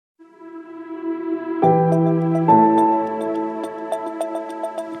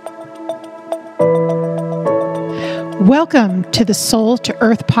Welcome to the Soul to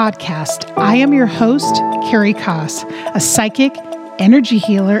Earth podcast. I am your host, Carrie Koss, a psychic, energy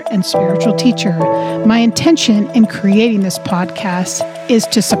healer, and spiritual teacher. My intention in creating this podcast is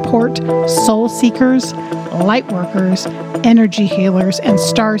to support soul seekers, light workers, energy healers, and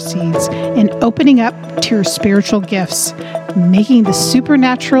star seeds in opening up to your spiritual gifts, making the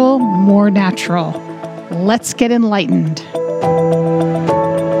supernatural more natural. Let's get enlightened.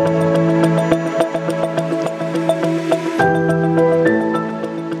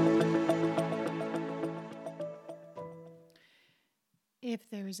 If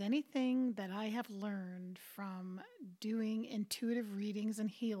there's anything that I have learned from doing intuitive readings and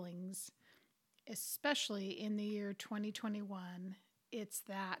healings, especially in the year 2021, it's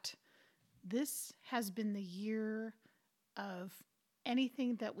that this has been the year of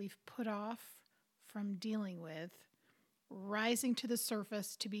anything that we've put off from dealing with, rising to the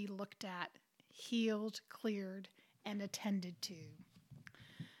surface to be looked at, healed, cleared, and attended to.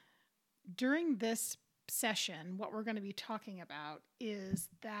 During this session, what we're going to be talking about is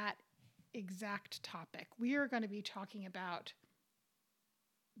that exact topic. We are going to be talking about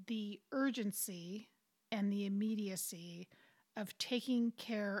the urgency and the immediacy of taking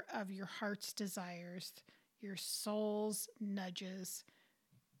care of your heart's desires, your soul's nudges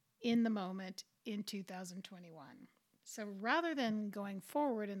in the moment in 2021. So rather than going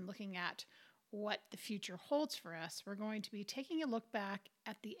forward and looking at what the future holds for us, we're going to be taking a look back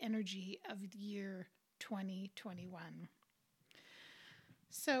at the energy of the year 2021.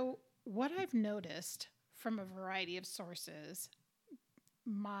 So what I've noticed from a variety of sources,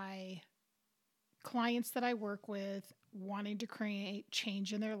 my clients that I work with wanting to create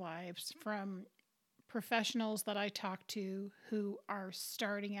change in their lives, from professionals that I talk to who are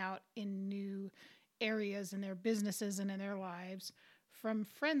starting out in new areas in their businesses and in their lives, from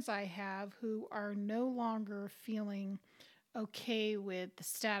friends I have who are no longer feeling okay with the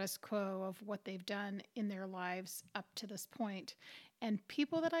status quo of what they've done in their lives up to this point. And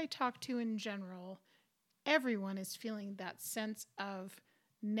people that I talk to in general, everyone is feeling that sense of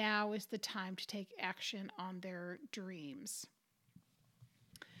now is the time to take action on their dreams.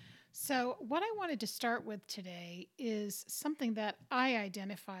 So what I wanted to start with today is something that I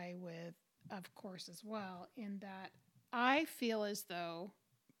identify with, of course, as well, in that I feel as though,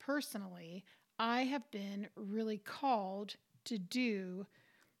 personally, I have been really called to do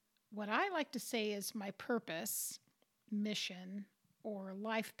what I like to say is my purpose, mission, or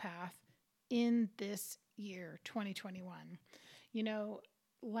life path in this year, 2021. You know,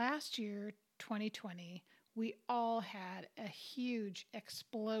 last year, 2020, we all had a huge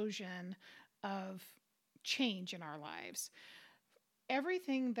explosion of change in our lives.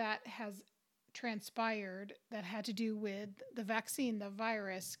 Everything that has transpired that had to do with the vaccine, the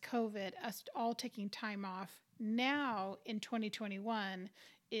virus, COVID, us all taking time off, now in 2021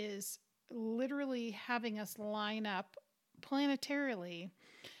 is literally having us line up planetarily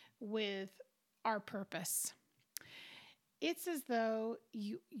with our purpose. It's as though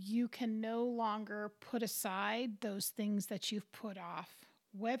you can no longer put aside those things that you've put off,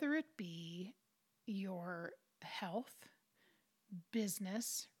 whether it be your health,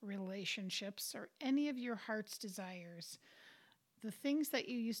 business, relationships, or any of your heart's desires. The things that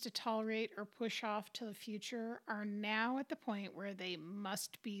you used to tolerate or push off to the future are now at the point where they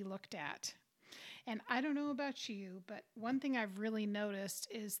must be looked at. And I don't know about you, but one thing I've really noticed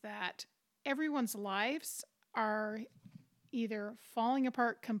is that everyone's lives are either falling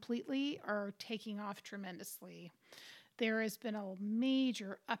apart completely or taking off tremendously. There has been a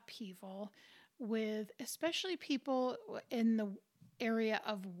major upheaval with especially people in the area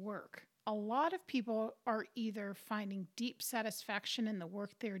of work. A lot of people are either finding deep satisfaction in the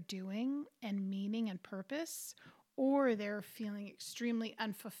work they're doing and meaning and purpose, or they're feeling extremely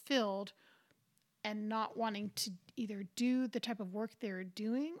unfulfilled and not wanting to either do the type of work they're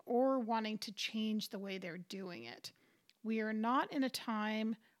doing or wanting to change the way they're doing it. We are not in a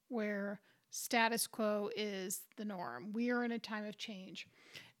time where status quo is the norm. We are in a time of change.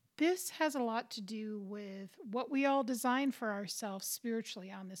 This has a lot to do with what we all designed for ourselves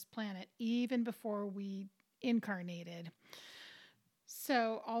spiritually on this planet, even before we incarnated.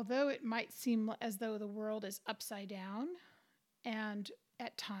 So, although it might seem as though the world is upside down and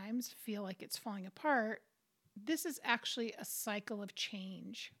at times feel like it's falling apart, this is actually a cycle of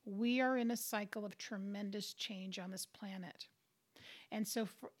change. We are in a cycle of tremendous change on this planet. And so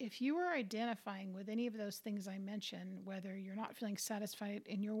if you are identifying with any of those things I mentioned, whether you're not feeling satisfied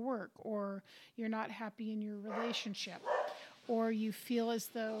in your work, or you're not happy in your relationship, or you feel as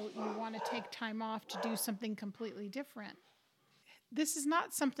though you want to take time off to do something completely different, this is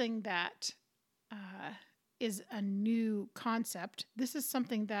not something that is a new concept. This is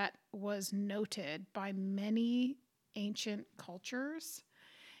something that was noted by many ancient cultures,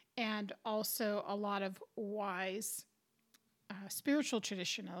 and also a lot of wise spiritual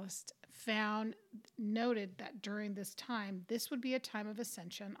traditionalists noted that during this time, this would be a time of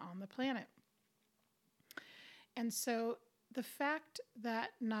ascension on the planet. And so the fact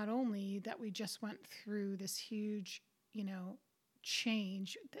that not only that we just went through this huge,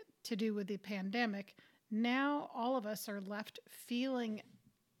 change to do with the pandemic, now all of us are left feeling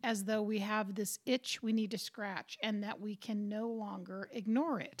as though we have this itch we need to scratch and that we can no longer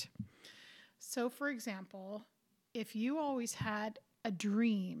ignore it. So, for example, if you always had a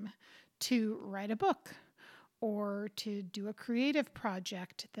dream to write a book or to do a creative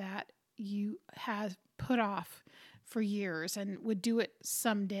project that you have put off for years and would do it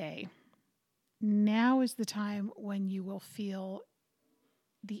someday, now is the time when you will feel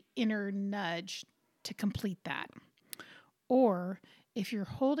the inner nudge to complete that. Or if you're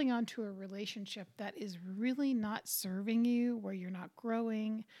holding on to a relationship that is really not serving you, where you're not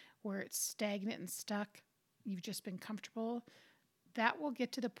growing, where it's stagnant and stuck, you've just been comfortable, that will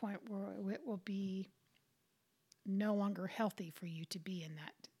get to the point where it will be no longer healthy for you to be in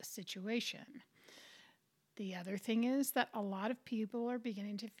that situation. The other thing is that a lot of people are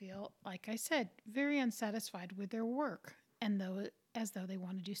beginning to feel, like I said, very unsatisfied with their work, and as though they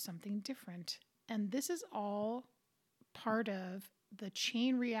want to do something different. And this is all part of the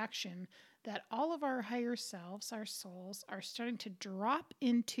chain reaction that all of our higher selves, our souls, are starting to drop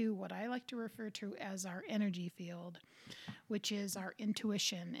into what I like to refer to as our energy field, which is our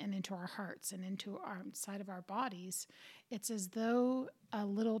intuition and into our hearts and into our side of our bodies. It's as though a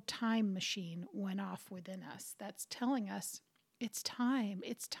little time machine went off within us that's telling us it's time.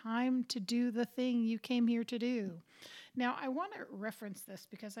 It's time to do the thing you came here to do. Now, I want to reference this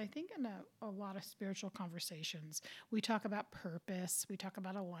because I think in a lot of spiritual conversations, we talk about purpose, we talk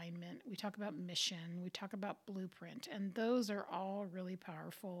about alignment, we talk about mission, we talk about blueprint, and those are all really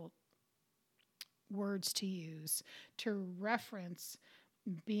powerful words to use to reference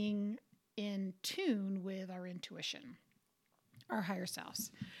being in tune with our intuition, our higher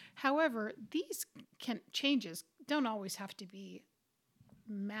selves. However, these changes don't always have to be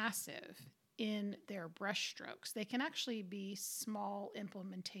massive in their brushstrokes. They can actually be small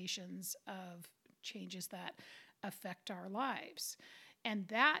implementations of changes that affect our lives. And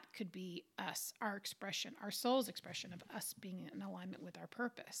that could be us, our expression, our soul's expression of us being in alignment with our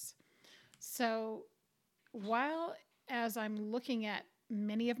purpose. So while as I'm looking at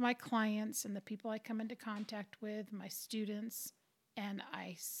many of my clients and the people I come into contact with, my students, and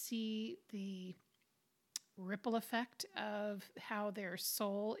I see the ripple effect of how their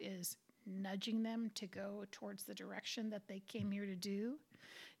soul is nudging them to go towards the direction that they came here to do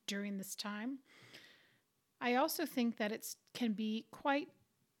during this time, I also think that it can be quite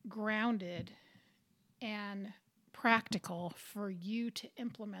grounded and practical for you to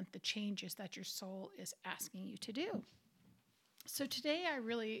implement the changes that your soul is asking you to do. So today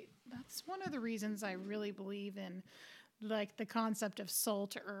that's one of the reasons I really believe in like the concept of soul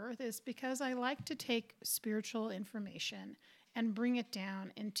to earth, is because I like to take spiritual information and bring it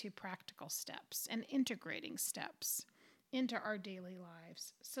down into practical steps and integrating steps into our daily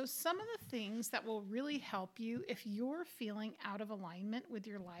lives. So some of the things that will really help you if you're feeling out of alignment with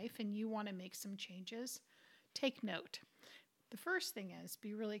your life and you want to make some changes, take note. The first thing is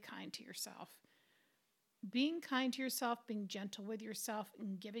be really kind to yourself. Being kind to yourself, being gentle with yourself,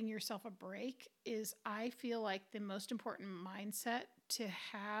 and giving yourself a break is, I feel like, the most important mindset to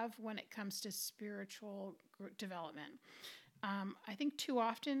have when it comes to spiritual development. I think too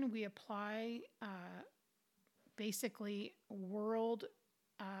often we apply basically worldly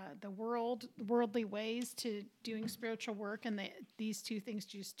ways to doing spiritual work, and these two things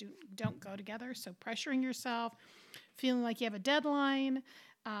just don't go together. So pressuring yourself, feeling like you have a deadline,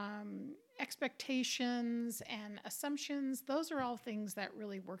 expectations and assumptions, those are all things that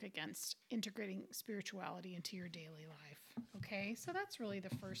really work against integrating spirituality into your daily life. Okay, so that's really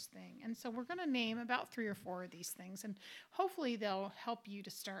the first thing. And so we're going to name about 3 or 4 of these things, and hopefully they'll help you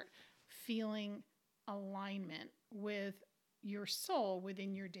to start feeling alignment with your soul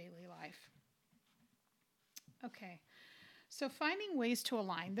within your daily life. Okay, so finding ways to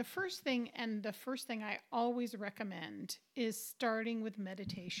align. The first thing I always recommend is starting with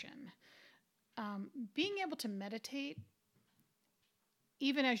meditation. Being able to meditate,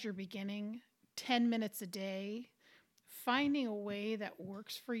 even as you're beginning, 10 minutes a day, finding a way that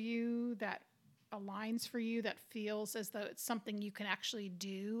works for you, that aligns for you, that feels as though it's something you can actually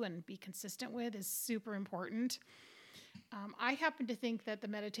do and be consistent with, is super important. I happen to think that the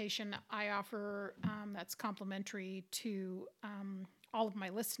meditation I offer, that's complimentary to all of my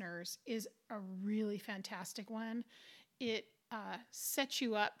listeners, is a really fantastic one. It sets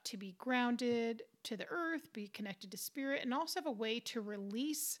you up to be grounded to the earth, be connected to spirit, and also have a way to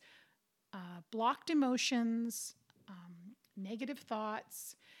release blocked emotions, negative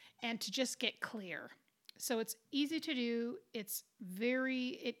thoughts, and to just get clear. So it's easy to do. It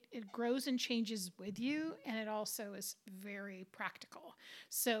grows and changes with you, and it also is very practical.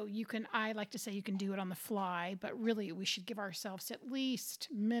 So I like to say you can do it on the fly, but really we should give ourselves at least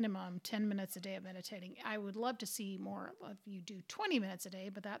minimum 10 minutes a day of meditating. I would love to see more of you do 20 minutes a day,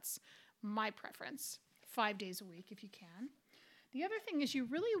 but that's my preference, 5 days a week if you can. The other thing is you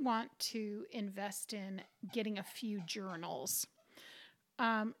really want to invest in getting a few journals.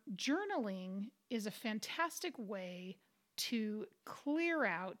 Journaling is a fantastic way to clear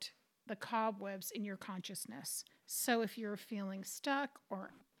out the cobwebs in your consciousness. So if you're feeling stuck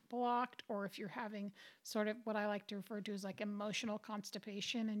or blocked, or if you're having sort of what I like to refer to as like emotional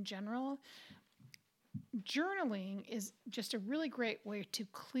constipation in general, journaling is just a really great way to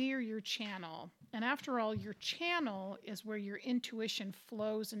clear your channel. And after all, your channel is where your intuition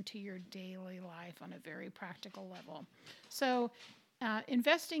flows into your daily life on a very practical level. So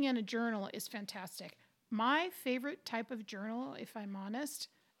investing in a journal is fantastic. My favorite type of journal, if I'm honest,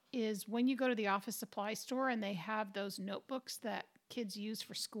 is when you go to the office supply store and they have those notebooks that kids use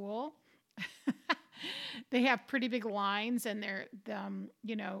for school. They have pretty big lines and they're,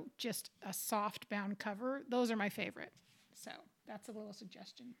 just a soft bound cover. Those are my favorite. So that's a little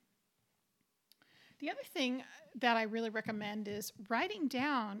suggestion. The other thing that I really recommend is writing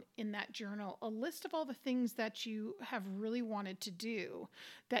down in that journal a list of all the things that you have really wanted to do,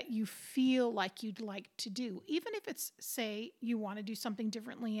 that you feel like you'd like to do, even if it's, say, you want to do something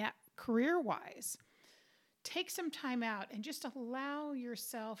differently career-wise. Take some time out and just allow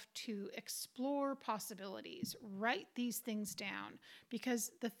yourself to explore possibilities. Write these things down,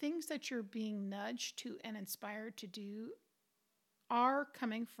 because the things that you're being nudged to and inspired to do are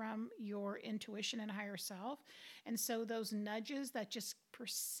coming from your intuition and higher self. And so those nudges that just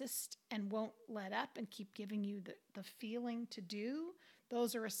persist and won't let up and keep giving you the feeling to do,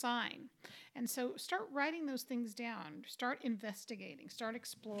 those are a sign. And so start writing those things down, start investigating, start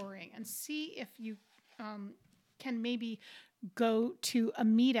exploring, and see if you can maybe go to a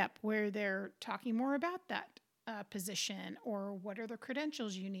meetup where they're talking more about that position, or what are the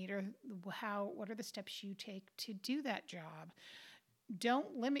credentials you need, or what are the steps you take to do that job.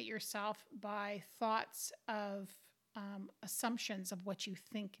 Don't limit yourself by thoughts of assumptions of what you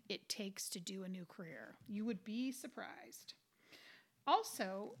think it takes to do a new career. You would be surprised.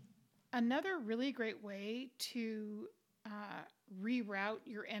 Also, another really great way to reroute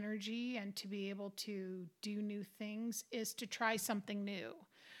your energy and to be able to do new things is to try something new.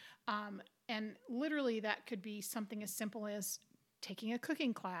 And literally that could be something as simple as taking a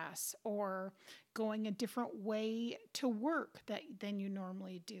cooking class, or going a different way to work than you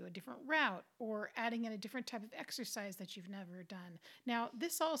normally do, a different route, or adding in a different type of exercise that you've never done. Now,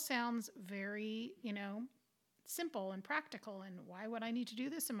 this all sounds very, simple and practical, and why would I need to do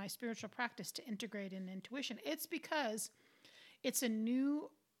this in my spiritual practice to integrate in intuition? It's because it's a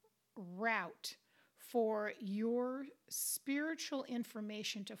new route for your spiritual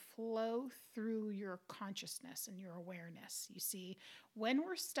information to flow through your consciousness and your awareness. You see, when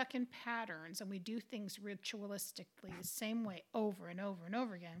we're stuck in patterns and we do things ritualistically the same way over and over and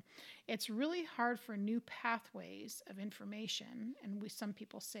over again, it's really hard for new pathways of information. And some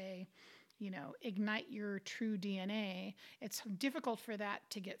people say, ignite your true DNA. It's difficult for that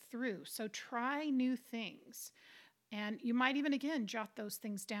to get through. So try new things. And you might even, again, jot those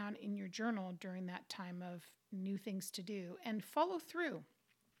things down in your journal during that time of new things to do, and follow through.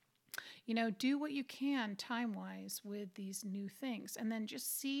 Do what you can time-wise with these new things, and then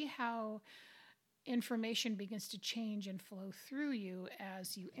just see how information begins to change and flow through you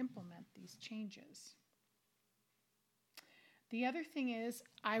as you implement these changes. The other thing is,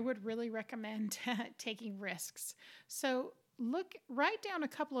 I would really recommend taking risks. So write down a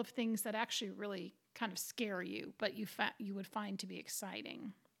couple of things that actually really kind of scare you, but you would find to be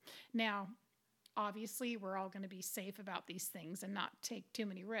exciting. Now, obviously, we're all going to be safe about these things and not take too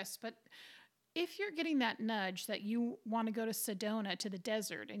many risks, but if you're getting that nudge that you want to go to Sedona, to the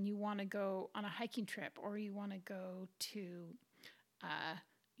desert, and you want to go on a hiking trip, or you want to go to,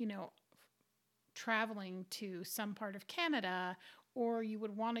 traveling to some part of Canada, or you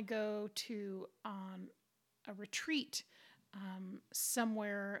would want to go to a retreat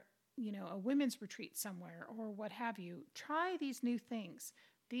somewhere, a women's retreat somewhere, or what have you, try these new things.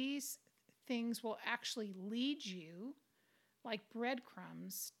 These things will actually lead you like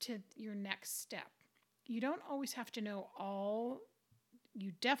breadcrumbs to your next step. You don't always have to know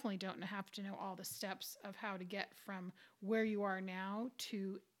you definitely don't have to know all the steps of how to get from where you are now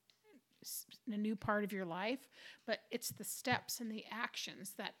to a new part of your life, but it's the steps and the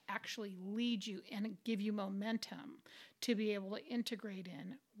actions that actually lead you and give you momentum to be able to integrate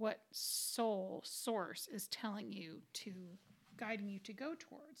in what soul source is telling you to, guiding you to go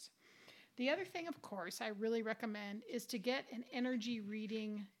towards. The other thing, of course, I really recommend is to get an energy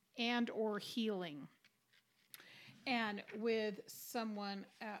reading and or healing, and with someone,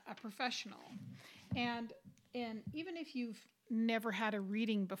 a professional. And even if you've never had a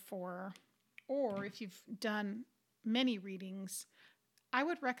reading before, or if you've done many readings, I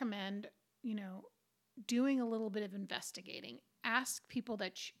would recommend, doing a little bit of investigating. Ask people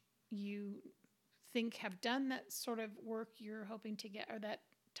that you think have done that sort of work you're hoping to get, or that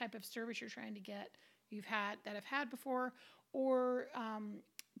type of service you're trying to get, that have had before, or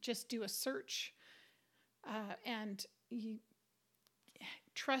just do a search, and you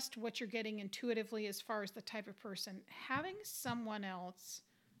trust what you're getting intuitively as far as the type of person. Having someone else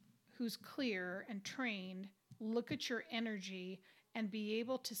who's clear and trained look at your energy and be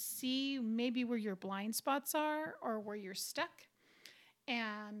able to see maybe where your blind spots are or where you're stuck,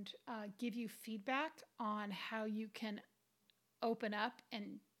 and give you feedback on how you can open up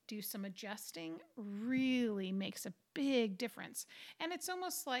and do some adjusting really makes a big difference. And it's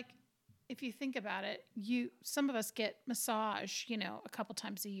almost like, if you think about it, some of us get massage, a couple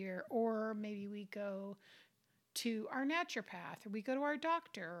times a year, or maybe we go to our naturopath, or we go to our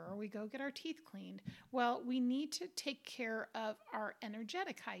doctor, or we go get our teeth cleaned. Well, we need to take care of our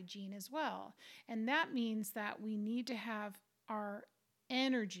energetic hygiene as well. And that means that we need to have our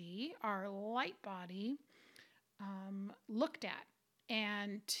energy, our light body, looked at.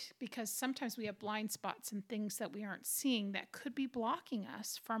 And because sometimes we have blind spots and things that we aren't seeing that could be blocking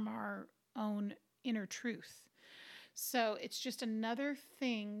us from our own inner truth. So it's just another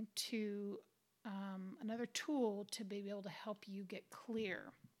thing another tool to be able to help you get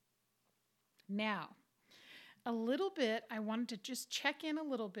clear. Now, a little bit, I wanted to just check in a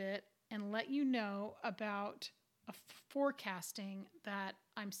little bit and let you know about a forecasting that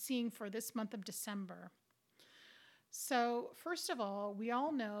I'm seeing for this month of December. So first of all, we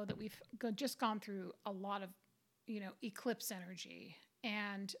all know that we've just gone through a lot of, eclipse energy,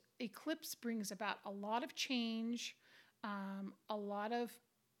 and eclipse brings about a lot of change, a lot of,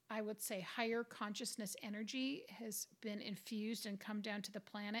 I would say, higher consciousness energy has been infused and come down to the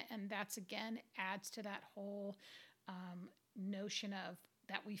planet, and that's again adds to that whole notion of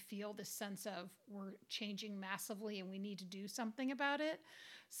that we feel this sense of we're changing massively and we need to do something about it.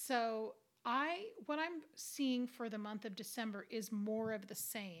 So what I'm seeing for the month of December is more of the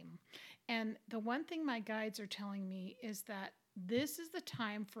same. And the one thing my guides are telling me is that this is the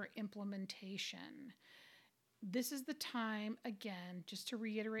time for implementation. This is the time, again, just to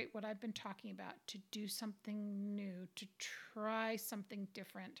reiterate what I've been talking about, to do something new, to try something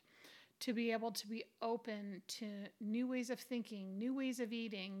different, to be able to be open to new ways of thinking, new ways of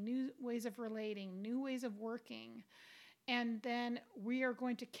eating, new ways of relating, new ways of working. And then we are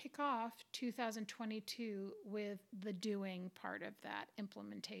going to kick off 2022 with the doing part of that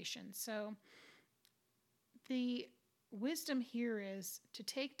implementation. So the wisdom here is to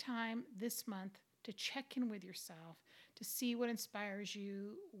take time this month to check in with yourself, to see what inspires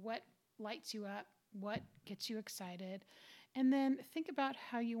you, what lights you up, what gets you excited, and then think about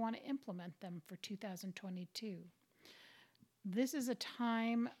how you want to implement them for 2022. This is a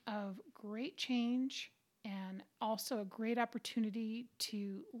time of great change, and also a great opportunity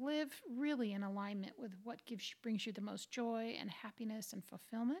to live really in alignment with what brings you the most joy and happiness and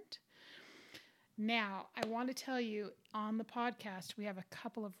fulfillment. Now, I want to tell you, on the podcast, we have a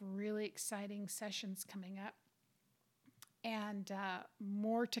couple of really exciting sessions coming up, and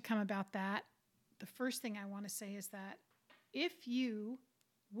more to come about that. The first thing I want to say is that if you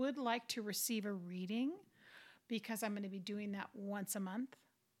would like to receive a reading, because I'm going to be doing that once a month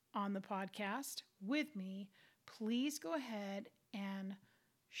on the podcast with me, please go ahead and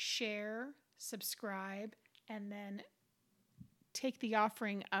share, subscribe, and then take the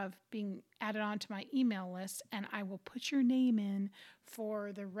offering of being added onto my email list, and I will put your name in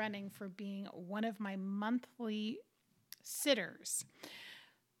for the running for being one of my monthly sitters.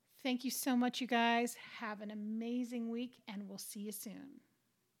 Thank you so much, you guys. Have an amazing week, and we'll see you soon.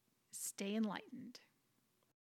 Stay enlightened.